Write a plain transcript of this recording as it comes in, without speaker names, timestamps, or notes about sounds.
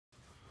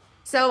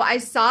So I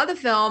saw the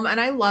film and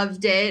I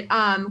loved it.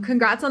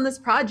 Congrats on this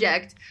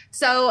project.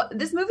 So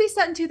this movie's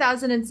set in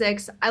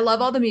 2006. I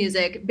love all the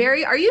music.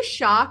 Barry, are you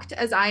shocked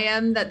as I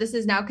am that this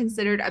is now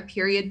considered a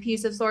period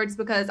piece of sorts?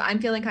 Because I'm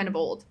feeling kind of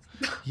old.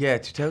 Yeah,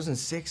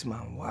 2006,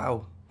 man.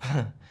 Wow.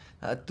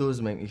 That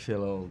does make me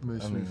feel old.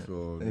 Makes me feel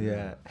old.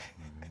 Yeah.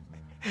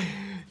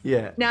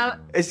 Yeah. Now,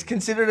 It's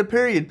considered a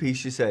period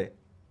piece, you say?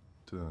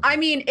 I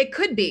mean, it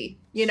could be,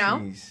 you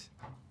know? Jeez.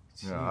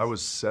 Yeah, I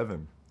was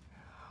 7.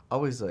 I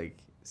was like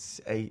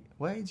 8.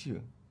 What age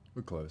you?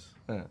 We're close.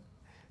 Yeah.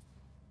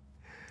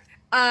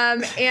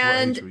 And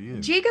age were you?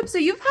 Jacob, so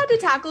you've had to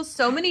tackle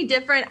so many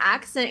different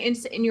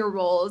accents in your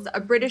roles, a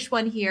British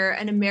one here,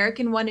 an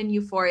American one in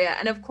Euphoria,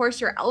 and of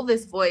course your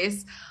Elvis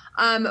voice.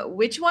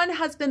 Which one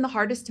has been the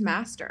hardest to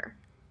master?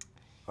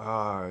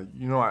 I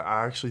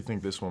actually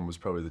think this one was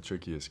probably the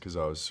trickiest because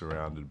I was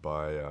surrounded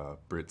by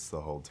Brits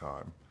the whole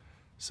time.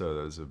 So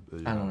there's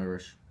And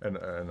Irish. and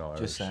Irish.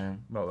 Just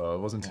saying. Not that I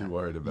wasn't too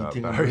worried about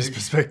think Barry's Irish?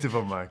 perspective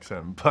on my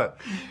accent, but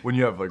when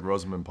you have like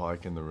Rosamund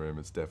Pike in the room,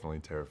 it's definitely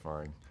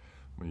terrifying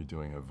when you're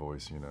doing her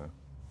voice, you know.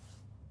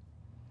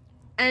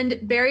 And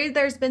Barry,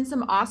 there's been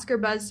some Oscar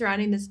buzz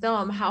surrounding this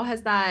film. How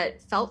has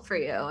that felt for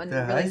you and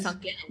really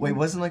sunk in? Wait,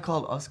 wasn't I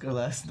called Oscar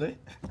last night?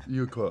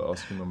 You were quite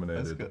Oscar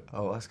nominated. Oscar.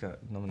 Oh, Oscar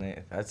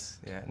nominated. That's,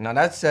 yeah. No,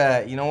 that's,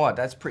 you know what?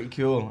 That's pretty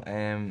cool.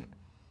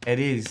 It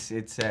is.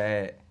 It's,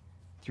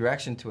 the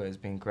reaction to it has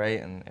been great,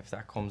 and if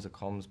that comes, it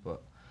comes.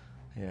 But,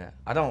 yeah,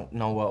 I don't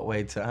know what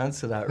way to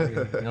answer that, really.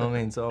 You know what I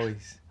mean? It's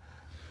always,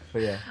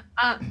 but yeah.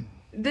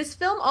 This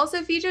film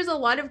also features a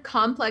lot of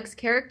complex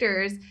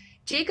characters.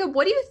 Jacob,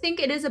 what do you think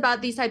it is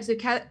about these types of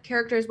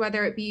characters,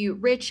 whether it be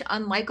rich,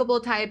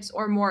 unlikable types,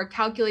 or more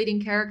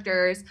calculating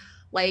characters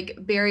like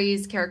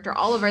Barry's character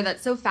Oliver,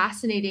 that's so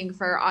fascinating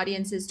for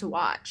audiences to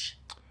watch?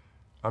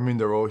 I mean,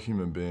 they're all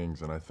human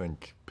beings, and I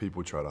think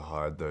people try to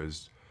hide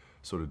those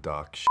sort of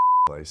dark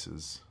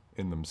places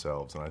in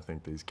themselves, and I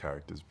think these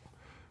characters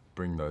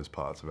bring those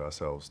parts of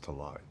ourselves to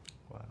light.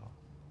 Wow.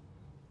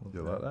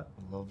 You like that?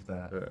 Love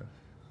that. Yeah.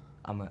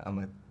 I'm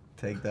gonna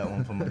take that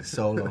one for my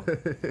solo.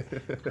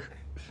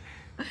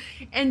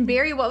 And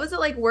Barry, what was it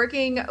like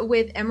working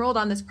with Emerald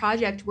on this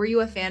project? Were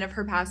you a fan of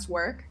her past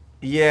work?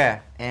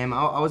 Yeah,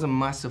 I was a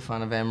massive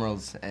fan of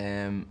Emerald's,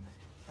 and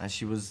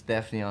she was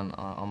definitely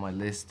on my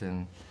list.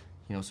 And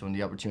you know, so when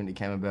the opportunity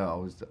came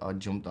about, I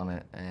jumped on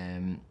it.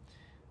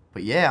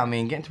 But yeah, I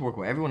mean, getting to work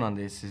with everyone on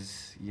this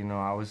is, you know,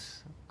 I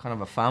was kind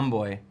of a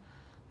fanboy.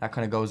 That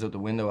kind of goes out the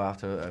window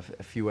after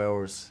a few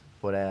hours.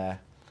 But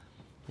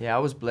yeah, I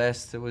was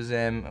blessed. It was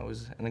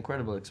an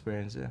incredible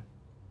experience. Yeah.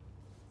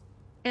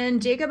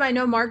 And Jacob, I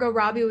know Margot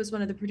Robbie was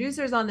one of the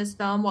producers on this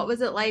film. What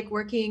was it like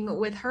working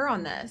with her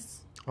on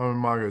this? Oh,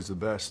 Margot's the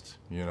best,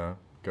 you know,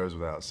 goes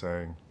without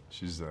saying.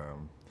 She's,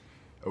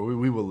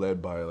 we were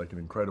led by like an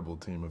incredible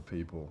team of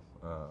people.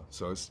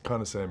 So it's kind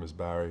of same as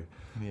Barry,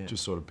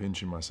 just sort of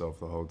pinching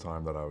myself the whole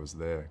time that I was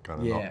there.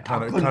 Kind of Yeah,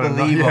 I couldn't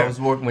believe I was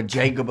working with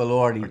Jacob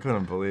Elordi. I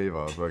couldn't believe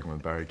I was working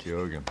with Barry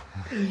Keoghan.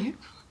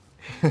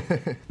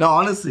 No,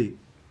 honestly,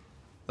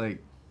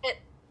 like.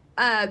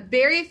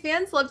 Barry,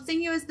 fans love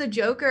seeing you as the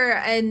Joker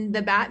and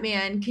the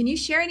Batman. Can you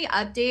share any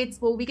updates?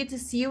 Will we get to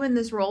see you in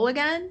this role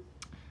again?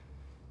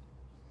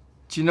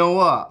 Do you know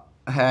what?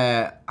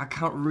 I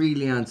can't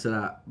really answer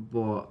that,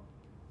 but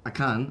I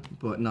can.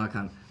 But no, I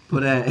can't.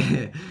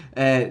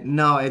 But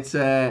no, it's.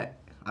 I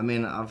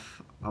mean,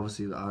 I've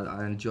obviously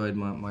I enjoyed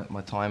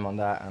my time on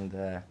that, and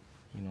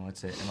you know,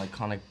 it's an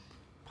iconic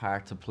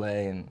part to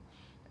play,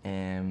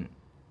 and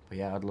but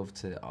yeah, I'd love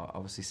to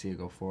obviously see it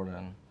go forward,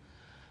 and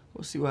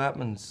we'll see what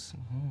happens.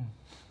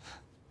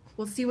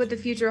 We'll see what the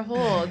future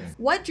holds.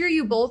 What drew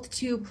you both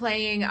to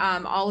playing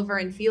Oliver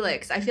and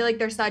Felix? I feel like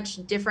they're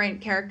such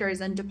different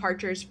characters and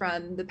departures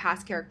from the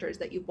past characters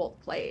that you both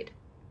played.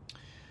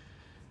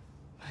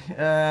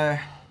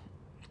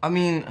 I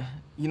mean,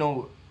 you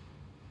know,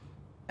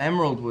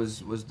 Emerald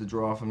was the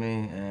draw for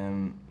me.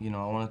 You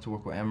know, I wanted to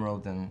work with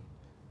Emerald, and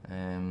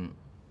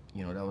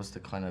you know, that was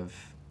the kind of,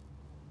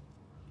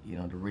 you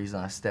know, the reason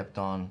I stepped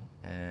on.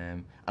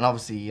 And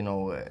obviously, you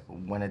know,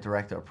 when a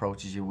director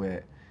approaches you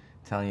with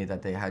telling you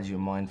that they had you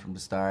in mind from the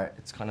start,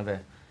 it's kind of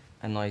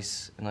a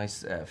nice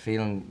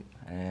feeling.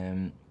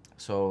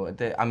 So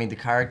I mean, the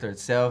character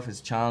itself is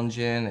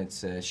challenging.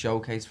 It's a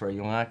showcase for a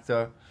young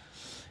actor.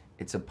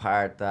 It's a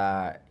part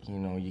that, you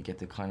know, you get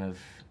to kind of,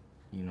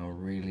 you know,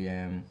 really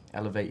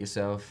elevate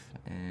yourself.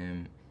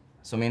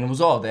 So I mean, it was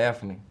all there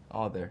for me,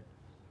 all there.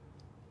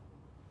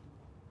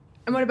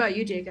 And what about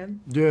you, Jacob?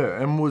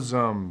 Yeah, Em was,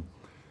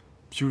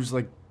 she was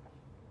like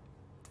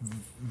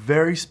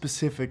very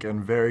specific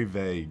and very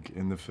vague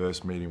in the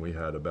first meeting we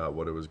had about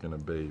what it was going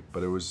to be.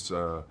 But it was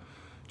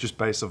just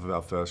based off of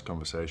our first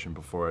conversation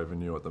before I even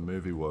knew what the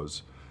movie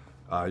was.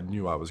 I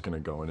knew I was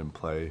going to go in and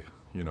play,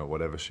 you know,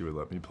 whatever she would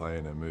let me play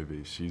in her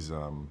movie. She's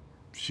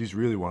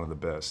really one of the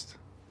best,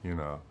 you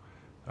know,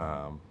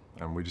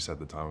 and we just had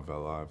the time of our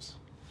lives.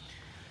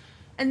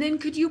 And then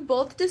could you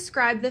both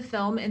describe the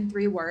film in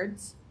 3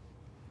 words?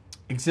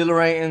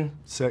 Exhilarating.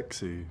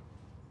 Sexy.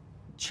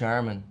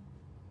 Charming.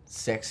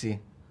 Sexy.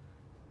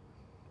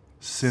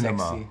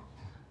 cinema. sexy.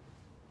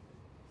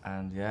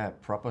 And yeah,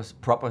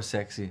 proper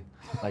sexy.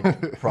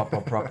 Like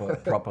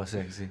proper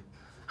sexy.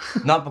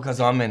 Not because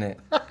I'm in it.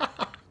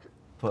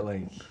 But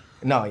like,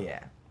 no,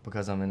 yeah,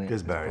 because I'm in it.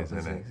 Because it's Barry's in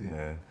proper it, sexy.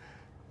 yeah.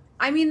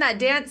 I mean, that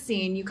dance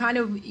scene, you kind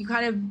of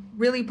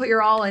really put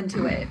your all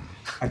into it.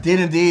 I did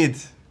indeed.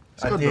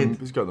 I did.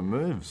 He's got the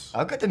moves.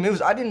 I got the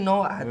moves. I didn't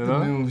know I had You the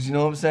know? moves. You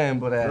know what I'm saying?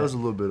 But There was a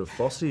little bit of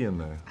Fosse in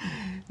there.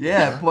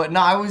 yeah, but no,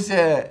 I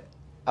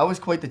was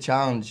quite the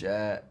challenge.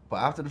 But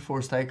after the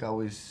first take, I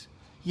was,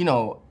 you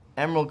know,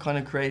 Emerald kind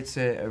of creates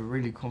a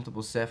really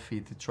comfortable set for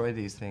you to try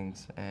these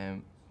things.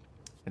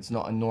 It's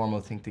not a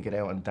normal thing to get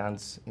out and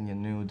dance in your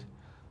nude,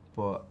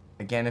 but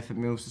again, if it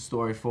moves the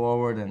story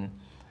forward and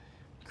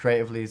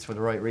creatively it's for the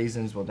right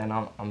reasons, well then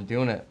I'm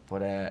doing it.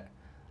 But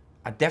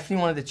I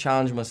definitely wanted to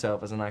challenge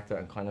myself as an actor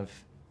and kind of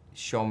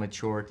show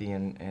maturity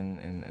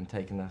in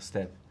taking that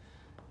step.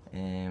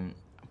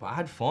 But I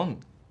had fun.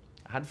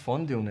 I had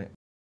fun doing it.